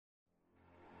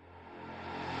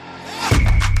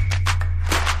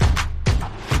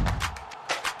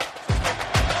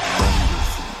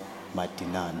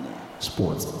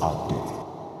Sports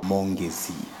Update.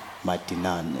 Mongezi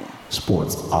Matinane.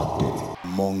 Sports Update.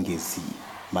 Mongezi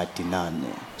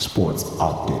Matinane. Sports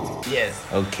Update. Yes.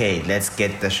 Okay, let's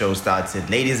get the show started.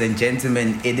 Ladies and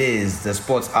gentlemen, it is the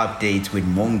Sports Update with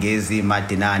Mongezi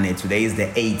Matinane. Today is the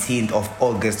 18th of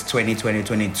August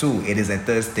 2022. It is a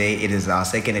Thursday. It is our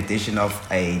second edition of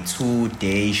a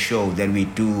 2-day show that we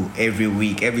do every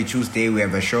week. Every Tuesday we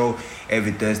have a show.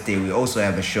 Every Thursday we also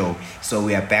have a show. So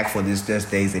we are back for this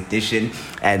Thursday's edition.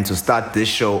 And to start this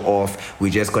show off,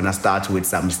 we're just going to start with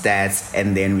some stats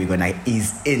and then we're going to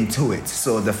ease into it.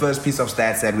 So the first piece of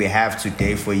stats that we have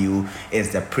today for you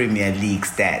is the Premier League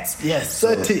stats. Yes,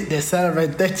 they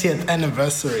celebrate 30th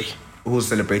anniversary. Who's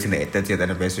celebrating the 30th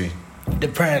anniversary? The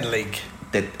Premier League.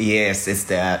 Yes, it's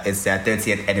their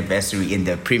 30th anniversary in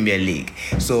the Premier League.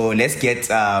 So let's get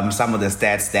some of the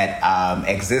stats that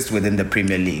exist within the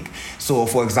Premier League. So,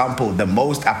 for example, the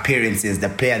most appearances, the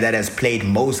player that has played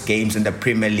most games in the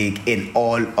Premier League in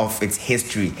all of its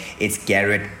history, it's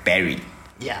Gareth Barry.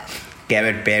 Yeah.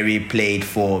 Gareth Barry played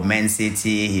for Man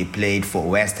City. He played for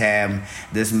West Ham.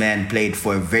 This man played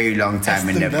for a very long time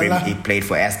in the Premier League. He played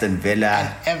for Aston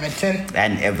Villa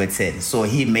and Everton. So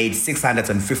he made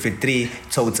 653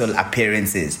 total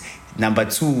appearances. Number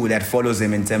two that follows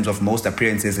him in terms of most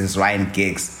appearances is Ryan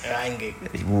Giggs,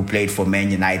 who played for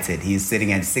Man United. He's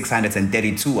sitting at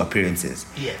 632 appearances.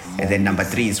 Yes. And then number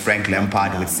three is Frank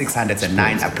Lampard with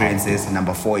 609 appearances.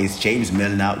 Number four is James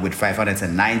Milner with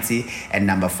 590. And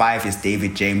number five is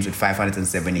David James with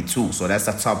 572. So that's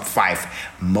the top five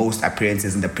most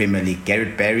appearances in the Premier League.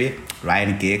 Gareth Barry,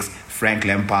 Ryan Giggs, Frank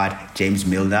Lampard, James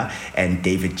Milner, and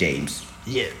David James.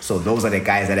 Yeah. So those are the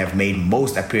guys that have made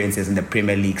most appearances in the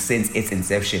Premier League since its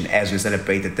inception. As we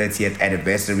celebrate the 30th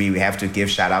anniversary, we have to give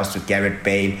shout-outs to Gareth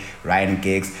Bale, Ryan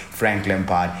Giggs, Frank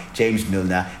Lampard, James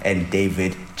Milner, and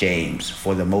David James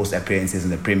for the most appearances in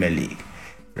the Premier League.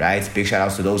 Right? Big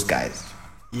shout-outs to those guys.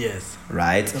 Yes.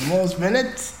 Right? The most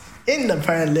minutes in the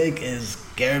Premier League is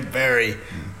Gareth Barry.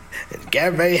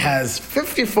 Gareth Barry has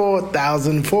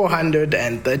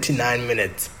 54,439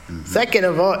 minutes. Mm-hmm. Second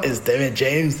of all is David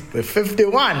James with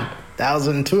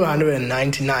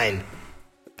 51,299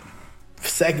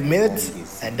 second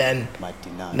minutes. And then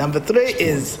number three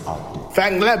is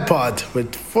Frank Lampard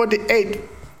with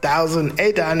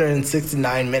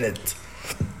 48,869 minutes.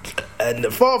 And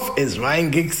the fourth is Ryan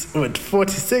Giggs with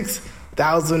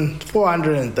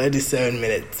 46,437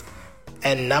 minutes.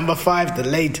 And number five, the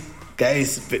late Gary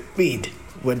Speed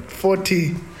with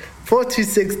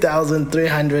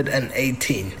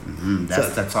 46,318.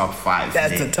 That's the top five.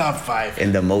 That's the top five.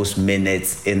 In the most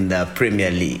minutes in the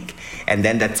Premier League. And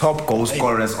then the top goal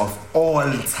scorers of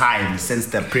all time since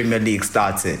the Premier League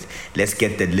started. Let's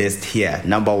get the list here.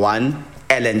 Number one,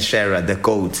 Alan Shearer, the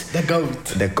GOAT. The GOAT.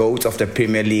 The GOAT of the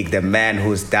Premier League, the man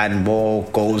who's done more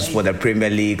goals for the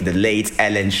Premier League, the late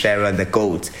Alan Shearer, the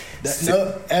GOAT.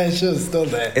 Alan Shearer's still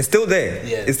there. It's still there?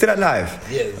 Yes. It's still alive?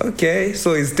 Yes. Okay,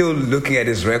 so he's still looking at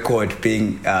his record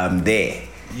being there.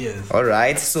 Yes. All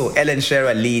right, so Alan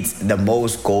Shearer leads the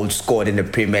most goals scored in the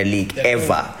Premier League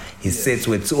ever. He sits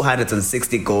with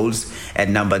 260 goals. At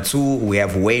number two, we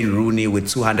have Wayne Rooney with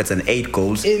 208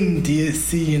 goals. In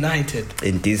DC United.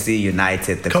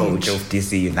 The coach of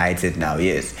DC United now,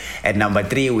 yes. At number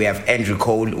three, we have Andrew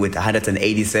Cole with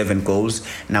 187 goals.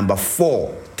 Number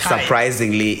four,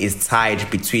 surprisingly, is tied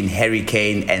between Harry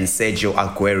Kane and Sergio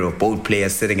Aguero, both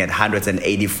players sitting at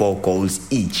 184 goals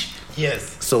each.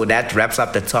 Yes. So that wraps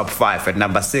up the top five. At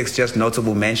number six, just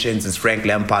notable mentions is Frank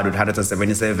Lampard with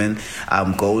 177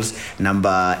 goals.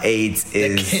 Number eight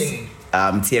is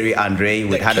Thierry Henry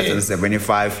with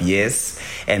 175, yes.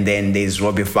 And then there's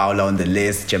Robbie Fowler on the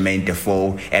list, Jermaine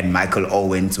Defoe, and Michael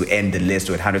Owen to end the list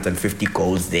with 150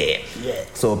 goals there. Yeah.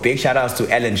 So big shout outs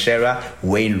to Alan Shearer,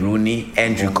 Wayne Rooney,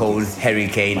 Andrew Cole, Harry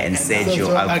Kane, and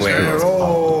Sergio Aguero.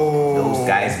 Those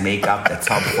guys make up the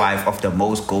top five of the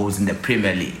most goals in the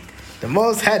Premier League. The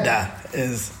most header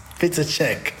is Peter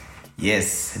Cech.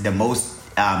 Yes, the most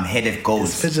headed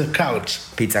goals. Peter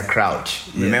Crouch.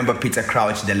 Yeah. Remember Peter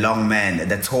Crouch, the long man,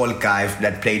 the tall guy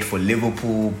that played for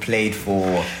Liverpool, played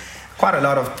for quite a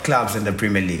lot of clubs in the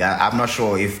Premier League. I'm not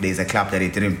sure if there's a club that he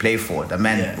didn't play for. The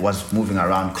man was moving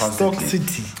around constantly.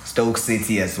 Stoke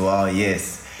City as well,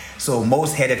 yes. So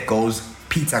most headed goals,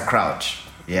 Peter Crouch.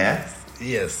 Yeah?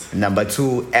 Yes. Number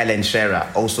two, Alan Shearer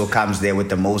also comes there with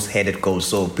the most headed goals.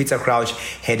 So Peter Crouch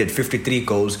headed 53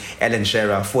 goals, Alan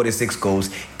Shearer 46 goals,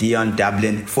 Dion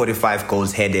Dublin 45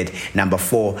 goals headed. Number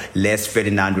four, Les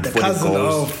Ferdinand with 40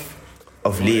 goals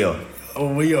of Leo.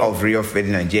 of Rio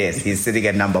Ferdinand. Yes, he's sitting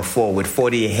at number 4 with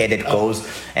 40 headed goals,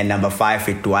 and number 5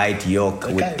 is Dwight York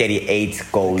with 38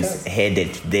 goals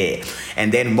headed there.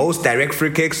 And then most direct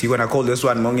free kicks. You wanna call this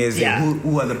one, Mongezi? Yeah.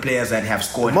 Who are the players that have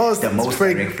scored the most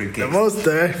direct free kicks? The most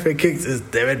direct free kicks is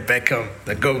David Beckham,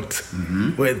 the GOAT,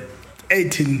 with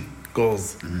 18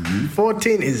 goals.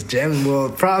 14 is James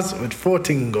Ward-Prowse with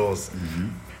 14 goals.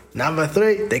 Number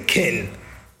 3, the King,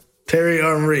 Thierry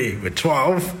Henry with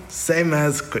 12, same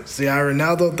as Cristiano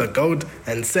Ronaldo, the GOAT,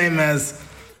 and same as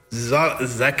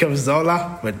Jacob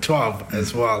Zola with 12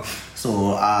 as well.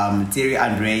 So Thierry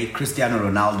Henry, Cristiano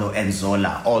Ronaldo, and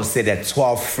Zola all sit at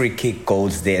 12 free kick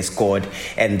goals they scored,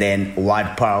 and then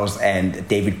Ward-Prowse and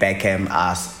David Beckham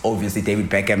are obviously David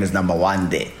Beckham is number 1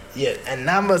 there. Yeah, and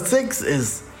number 6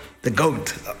 is the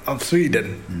GOAT of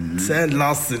Sweden, Sand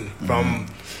Larsen, from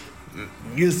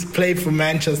used to play for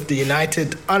Manchester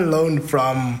United on loan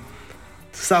from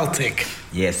Celtic.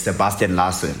 Yes, Sebastian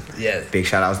Larsson. Yes. Big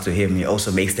shout outs to him. He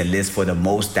also makes the list for the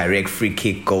most direct free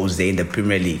kick goals there in the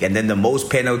Premier League. And then the most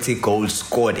penalty goals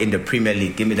scored in the Premier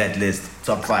League. Give me that list.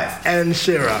 Top 5. Alan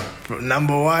Shearer,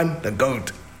 number 1, the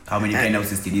GOAT. How many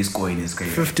penalties did he score in his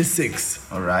career? 56.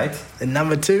 All right. And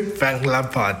number 2, Frank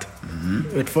Lampard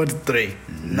with 43.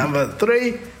 Number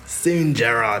 3, Steven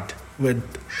Gerrard with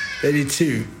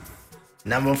 32.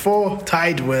 Number 4,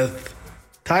 tied with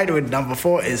number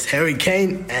 4 is Harry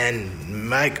Kane and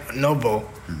Mike Noble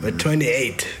with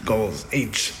 28 goals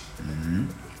each.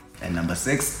 And number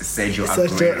 6, Sergio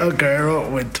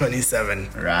Aguero with 27.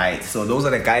 Right. So those are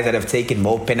the guys that have taken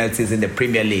more penalties in the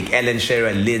Premier League. Alan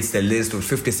Shearer leads the list with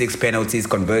 56 penalties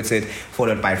converted,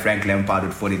 followed by Frank Lampard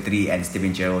with 43 and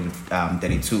Steven Gerrard with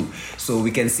 32. So we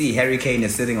can see Harry Kane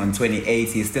is sitting on 28.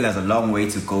 He still has a long way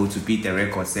to go to beat the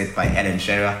record set by Alan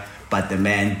Shearer, but the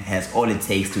man has all it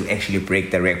takes to actually break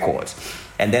the record.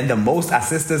 And then the most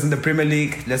assists in the Premier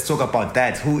League, let's talk about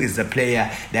that. Who is the player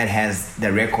that has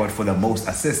the record for the most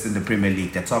assists in the Premier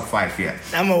League? The top 5 here.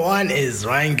 Number 1 is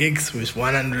Ryan Giggs with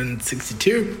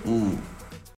 162.